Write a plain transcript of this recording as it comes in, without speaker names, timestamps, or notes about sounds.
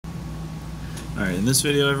Alright, in this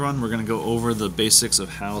video everyone, we're going to go over the basics of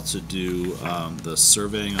how to do the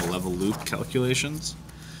surveying a level loop calculations.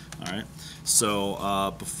 Alright,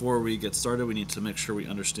 so before we get started we need to make sure we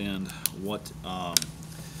understand what a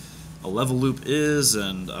level loop is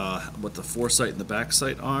and what the foresight and the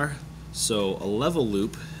backsight are. So a level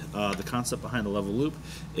loop, the concept behind a level loop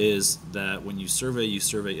is that when you survey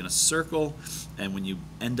in a circle, and when you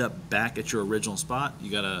end up back at your original spot, you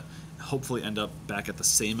gotta hopefully end up back at the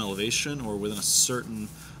same elevation or within a certain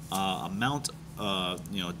amount,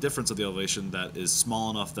 difference of the elevation that is small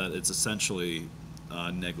enough that it's essentially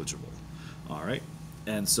negligible. All right,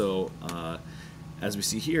 and so as we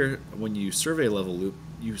see here, when you survey a level loop,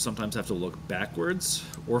 you sometimes have to look backwards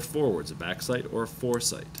or forwards, a backsight or a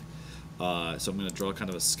foresight. So I'm going to draw kind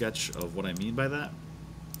of a sketch of what I mean by that.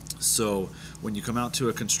 So when you come out to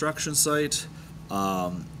a construction site,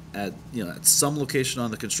 at some location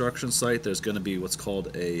on the construction site, there's going to be what's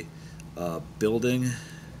called a building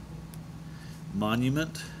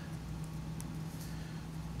monument,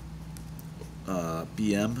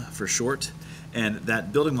 BM for short, and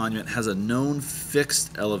that building monument has a known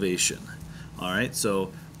fixed elevation. All right,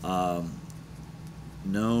 so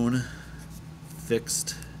known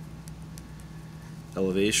fixed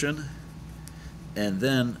elevation, and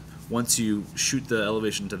then once you shoot the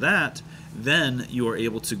elevation to that, then you are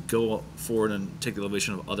able to go forward and take the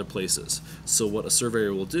elevation of other places. So what a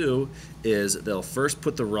surveyor will do is they'll first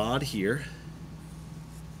put the rod here,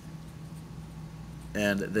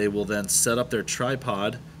 and they will then set up their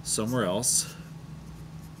tripod somewhere else.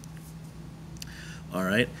 All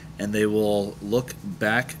right, and they will look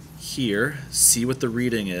back here, see what the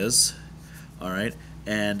reading is. All right,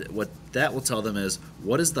 and what that will tell them is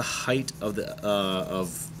what is the height of the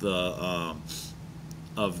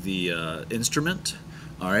instrument.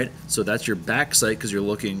 All right, so that's your backsight because you're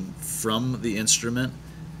looking from the instrument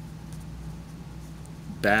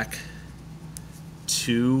back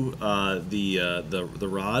to the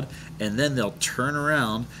rod, and then they'll turn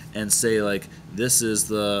around and say, like, this is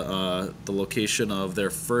the location of their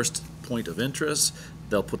first point of interest.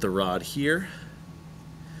 They'll put the rod here,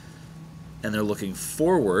 and they're looking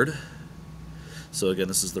forward. So again,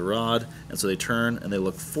 this is the rod, and so they turn and they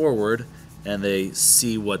look forward and they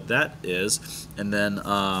see what that is, and then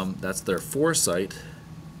that's their foresight,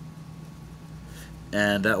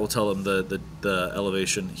 and that will tell them the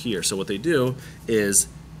elevation here. So what they do is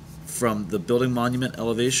from the building monument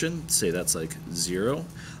elevation, say that's like 0,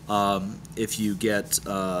 if you get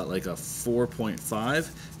like a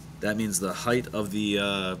 4.5, that means the height of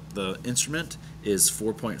the instrument is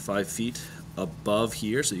 4.5 feet above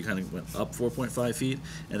here, so you kind of went up 4.5 feet,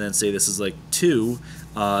 and then say this is like 2,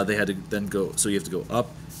 they had to then go, so you have to go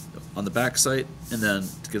up on the back sight and then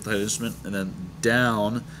to get the height of the instrument, and then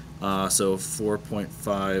down, so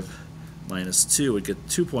 4.5 minus 2 would get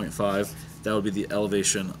 2.5. That would be the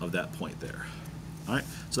elevation of that point there. All right,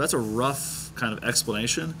 so that's a rough kind of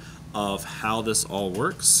explanation of how this all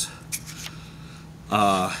works,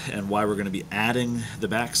 and why we're going to be adding the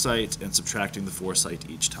back sight and subtracting the foresight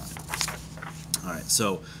each time. All right,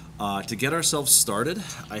 so to get ourselves started,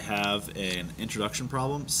 I have an introduction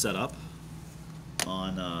problem set up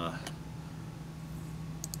on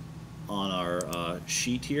our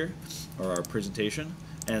sheet here, or our presentation.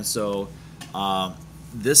 And so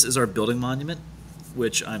this is our building monument,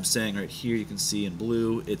 which I'm saying right here, you can see in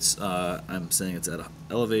blue, it's I'm saying it's at an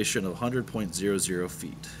elevation of 100.00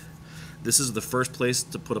 feet. This is the first place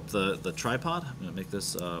to put up the tripod. I'm going to make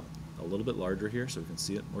this a little bit larger here so we can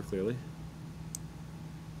see it more clearly.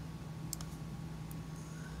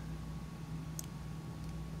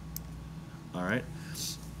 All right,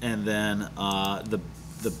 and then the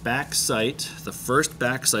back sight, the first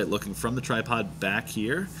back sight looking from the tripod back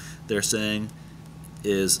here, they're saying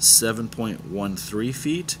is 7.13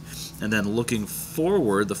 feet, and then looking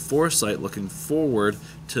forward, the foresight looking forward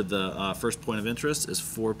to the first point of interest is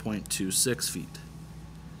 4.26 feet.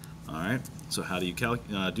 All right, so how do you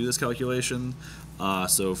do this calculation?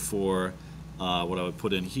 So for what I would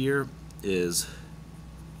put in here is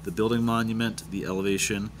the building monument, the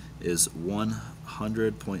elevation is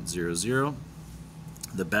 100.00.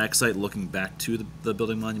 The backsight looking back to the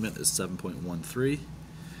building monument is 7.13.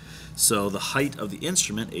 So the height of the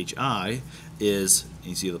instrument, HI, is,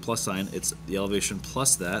 you see the plus sign, it's the elevation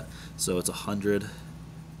plus that, so it's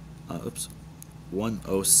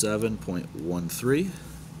 107.13.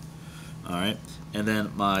 All right, and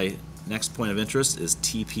then my next point of interest is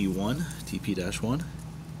TP1, TP-1.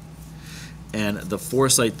 And the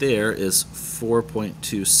foresight there is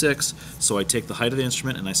 4.26, so I take the height of the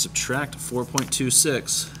instrument and I subtract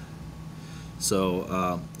 4.26. So,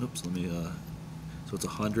 so it's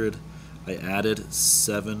 100 I added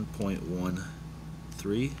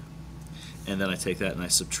 7.13, and then I take that and I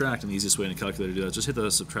subtract, and the easiest way in a calculator to do that is just hit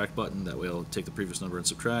the subtract button. That way I'll take the previous number and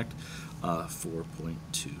subtract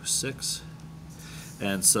 4.26.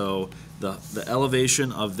 And so the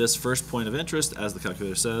elevation of this first point of interest, as the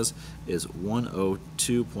calculator says, is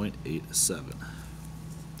 102.87.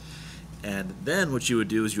 And then what you would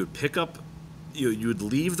do is you would pick up, you would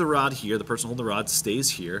leave the rod here, the person holding the rod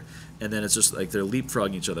stays here, and then it's just like they're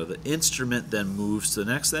leapfrogging each other. The instrument then moves to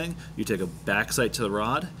the next thing. You take a back sight to the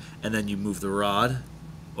rod, and then you move the rod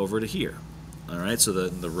over to here. All right, so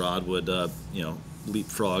the rod would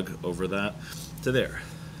leapfrog over that to there.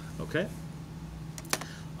 Okay.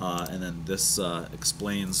 And then this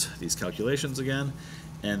explains these calculations again,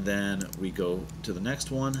 and then we go to the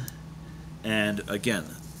next one, and again,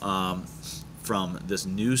 from this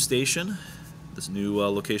new station, this new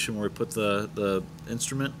location where we put the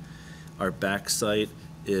instrument, our back sight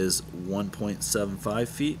is 1.75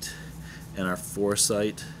 feet, and our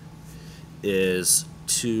foresight is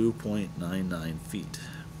 2.99 feet.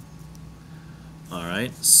 All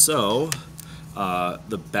right, so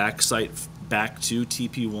the back sight back to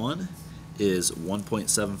TP1 is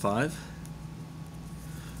 1.75.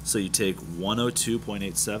 So you take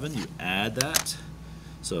 102.87, you add that.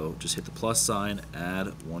 So just hit the plus sign, add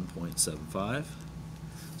 1.75.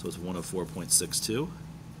 So it's 104.62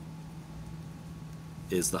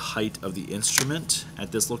 is the height of the instrument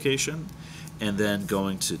at this location. And then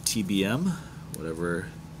going to TBM, whatever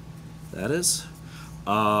that is,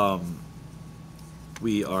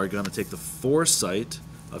 we are going to take the foresight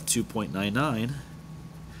of 2.99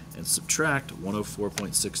 and subtract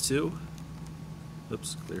 104.62.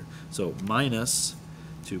 Oops, clear. So minus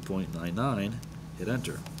 2.99, hit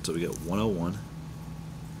enter. So we get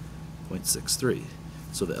 101.63.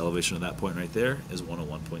 So the elevation of that point right there is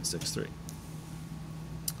 101.63.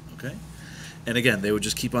 Okay? And again, they would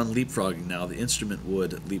just keep on leapfrogging. Now the instrument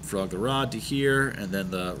would leapfrog the rod to here, and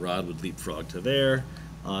then the rod would leapfrog to there,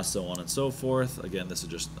 so on and so forth. Again, this is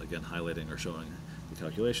just, again, highlighting or showing the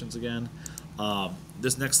calculations again.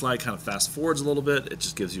 This next slide kind of fast forwards a little bit. It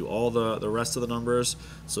just gives you all the rest of the numbers.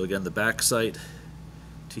 So again, the back sight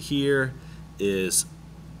to here is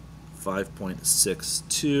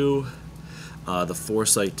 5.62. The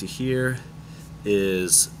foresight to here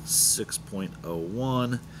is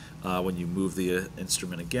 6.01. When you move the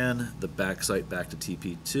instrument again, the back sight back to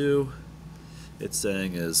TP2, it's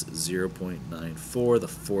saying is 0.94. The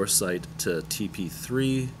foresight to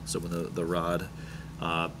TP3, so when the rod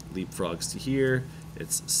leapfrogs to here,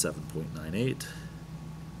 it's 7.98.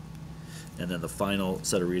 And then the final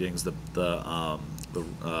set of readings, the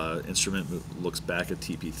instrument looks back at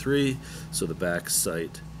TP3, so the back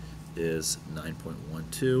sight is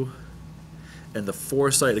 9.12. And the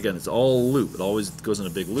foresight, again, it's all loop. It always goes in a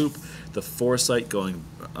big loop. The foresight going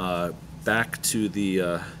back to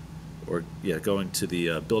the, going to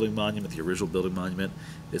the building monument, the original building monument,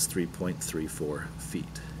 is 3.34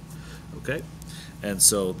 feet. Okay? And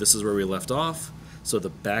so this is where we left off. So the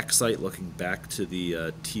back sight looking back to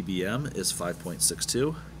the TBM is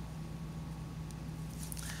 5.62.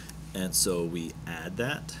 And so we add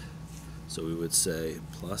that. So we would say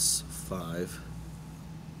plus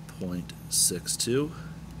 5.62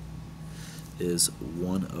 is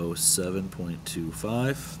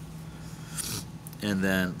 107.25. And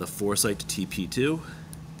then the foresight to TP2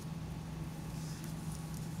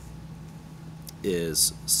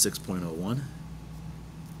 is 6.01.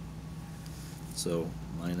 So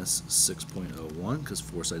minus 6.01, because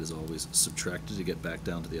foresight is always subtracted to get back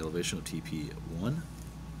down to the elevation of TP1.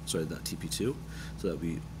 Sorry, not TP2. So that would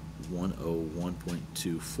be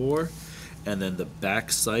 101.24. And then the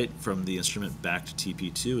back sight from the instrument back to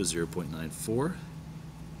TP2 is 0.94.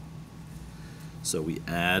 So we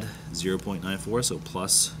add 0.94, so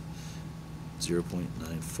plus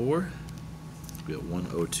 0.94. We get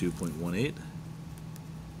 102.18.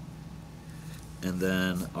 And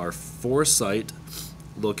then our foresight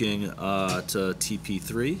looking to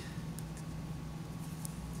TP3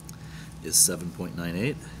 is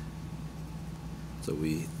 7.98. So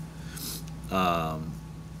we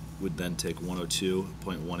would then take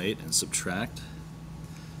 102.18 and subtract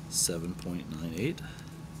 7.98.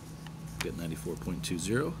 Get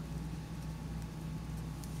 94.20.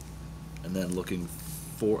 And then looking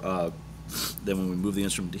for, then when we move the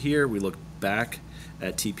instrument to here, we look back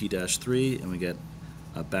at TP-3 and we get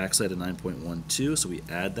a backside of 9.12, so we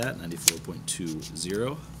add that,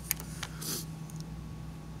 94.20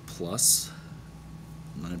 plus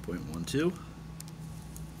 9.12.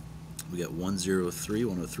 We get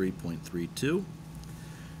 103.32.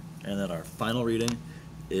 And then our final reading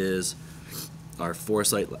is our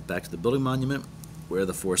foresight back to the building monument, where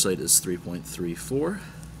the foresight is 3.34.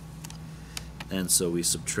 And so we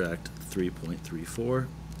subtract 3.34,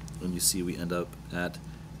 and you see we end up at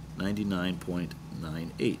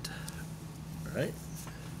 99.98. All right?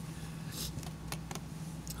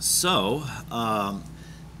 So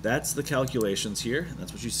that's the calculations here.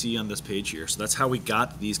 That's what you see on this page here. So that's how we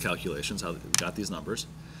got these calculations, how we got these numbers.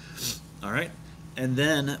 All right? And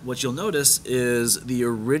then what you'll notice is the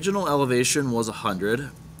original elevation was 100.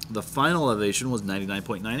 The final elevation was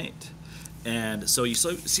 99.98. And so you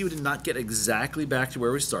see we did not get exactly back to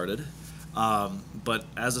where we started. But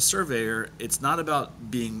as a surveyor, it's not about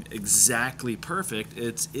being exactly perfect.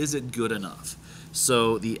 It's, is it good enough?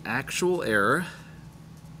 So the actual error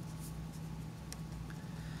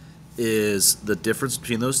is the difference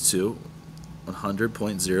between those two,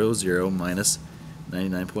 100.00 minus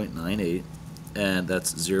 99.98, and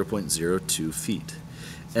that's 0.02 feet.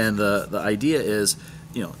 And the idea is,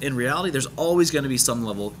 you know, in reality, there's always going to be some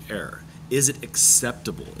level of error. Is it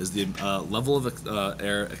acceptable? Is the level of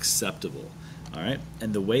error acceptable? All right.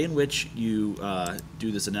 And the way in which you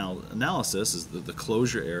do this analysis is the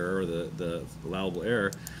closure error, or the allowable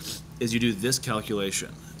error, is you do this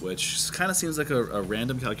calculation, which kind of seems like a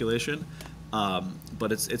random calculation,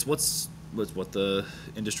 but it's what the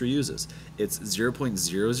industry uses. It's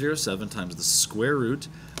 0.007 times the square root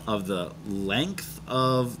of the length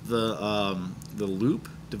of the loop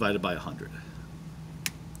divided by 100.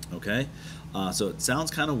 Okay, so it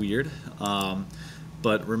sounds kind of weird,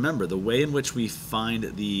 but remember the way in which we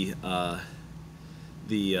find the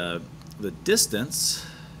distance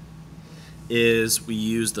is we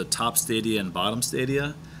use the top stadia and bottom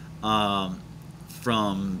stadia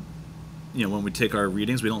from, you know, when we take our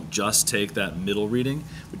readings. We don't just take that middle reading.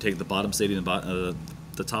 We take the bottom stadia and the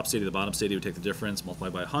top stadia, the bottom stadia. We take the difference, multiply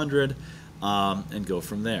by 100, and go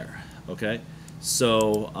from there. Okay,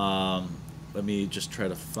 so let me just try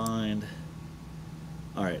to find.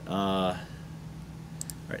 All right,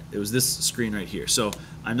 it was this screen right here. So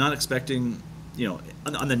I'm not expecting, you know,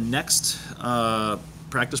 on the next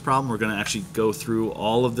practice problem, we're going to actually go through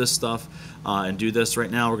all of this stuff and do this.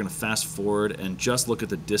 Right now, we're going to fast forward and just look at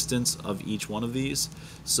the distance of each one of these.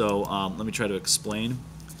 So let me try to explain.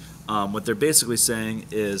 What they're basically saying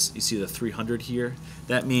is, you see the 300 here?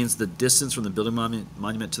 That means the distance from the building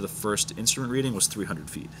monument to the first instrument reading was 300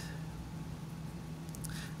 feet.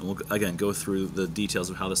 And we'll, again, go through the details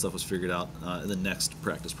of how this stuff was figured out in the next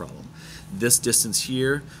practice problem. This distance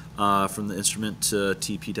here from the instrument to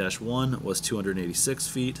TP-1 was 286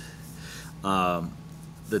 feet.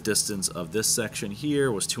 The distance of this section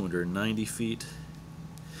here was 290 feet.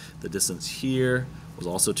 The distance here was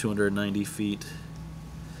also 290 feet.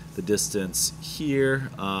 The distance here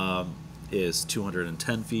is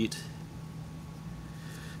 210 feet.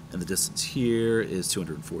 And the distance here is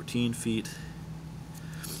 214 feet.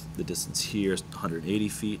 The distance here is 180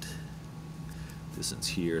 feet. Distance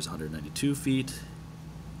here is 192 feet.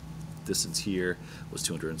 Distance here was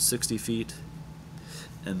 260 feet.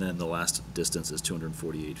 And then the last distance is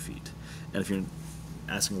 248 feet. And if you're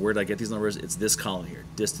asking where did I get these numbers, it's this column here,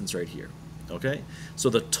 distance right here. Okay? So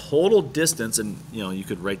the total distance, and you know, you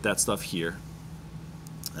could write that stuff here.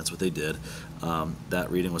 That's what they did.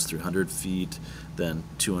 That reading was 300 feet, then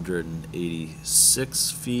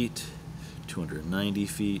 286 feet, 290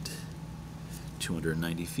 feet,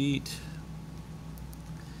 290 feet,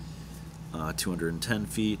 210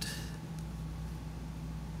 feet,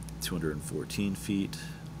 214 feet,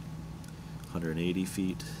 180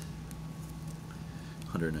 feet,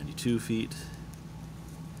 192 feet,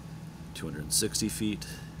 260 feet,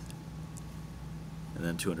 and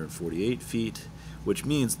then 248 feet, which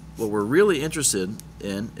means what we're really interested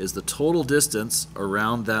in is the total distance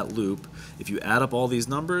around that loop. If you add up all these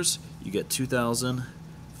numbers, you get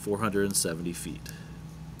 2,470 feet.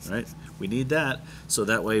 Right? We need that so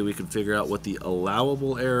that way we can figure out what the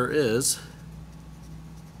allowable error is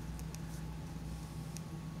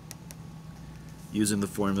using the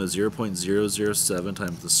formula 0.007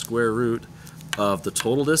 times the square root of the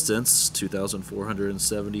total distance,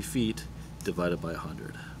 2,470 feet, divided by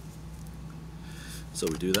 100. So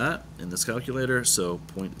we do that in this calculator. So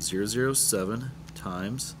 0.007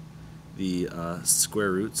 times the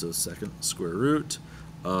square root, so second square root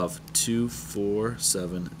of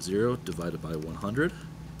 2470 divided by 100.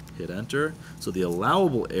 Hit enter. So the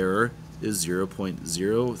allowable error is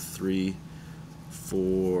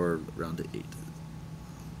 0.034, round to 8.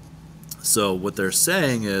 So what they're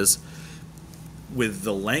saying is, with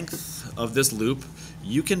the length of this loop,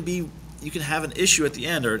 you can have an issue at the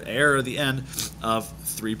end, or an error at the end of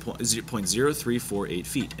 0.0348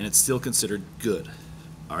 feet, and it's still considered good.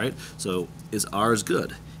 All right, so is ours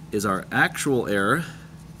good? Is our actual error,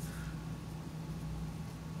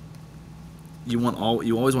 you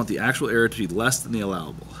always want the actual error to be less than the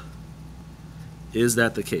allowable. Is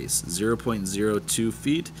that the case? 0.02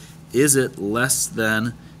 feet. Is it less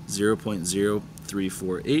than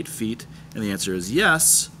 0.0348 feet? And the answer is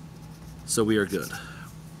yes, so we are good.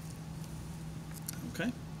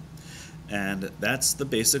 Okay? And that's the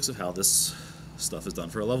basics of how this stuff is done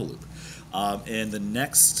for a level loop. In the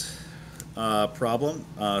next problem,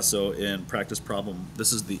 so in practice problem,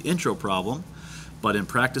 this is the intro problem, but in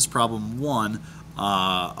practice problem 1,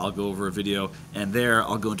 I'll go over a video, and there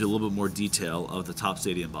I'll go into a little bit more detail of the top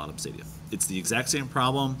stadia and bottom stadia. It's the exact same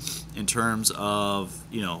problem in terms of,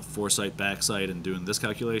 foresight, backsight, and doing this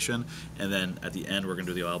calculation, and then at the end we're going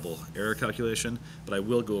to do the allowable error calculation, but I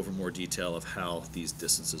will go over more detail of how these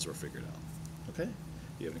distances were figured out. Okay?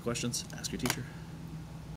 If you have any questions, ask your teacher.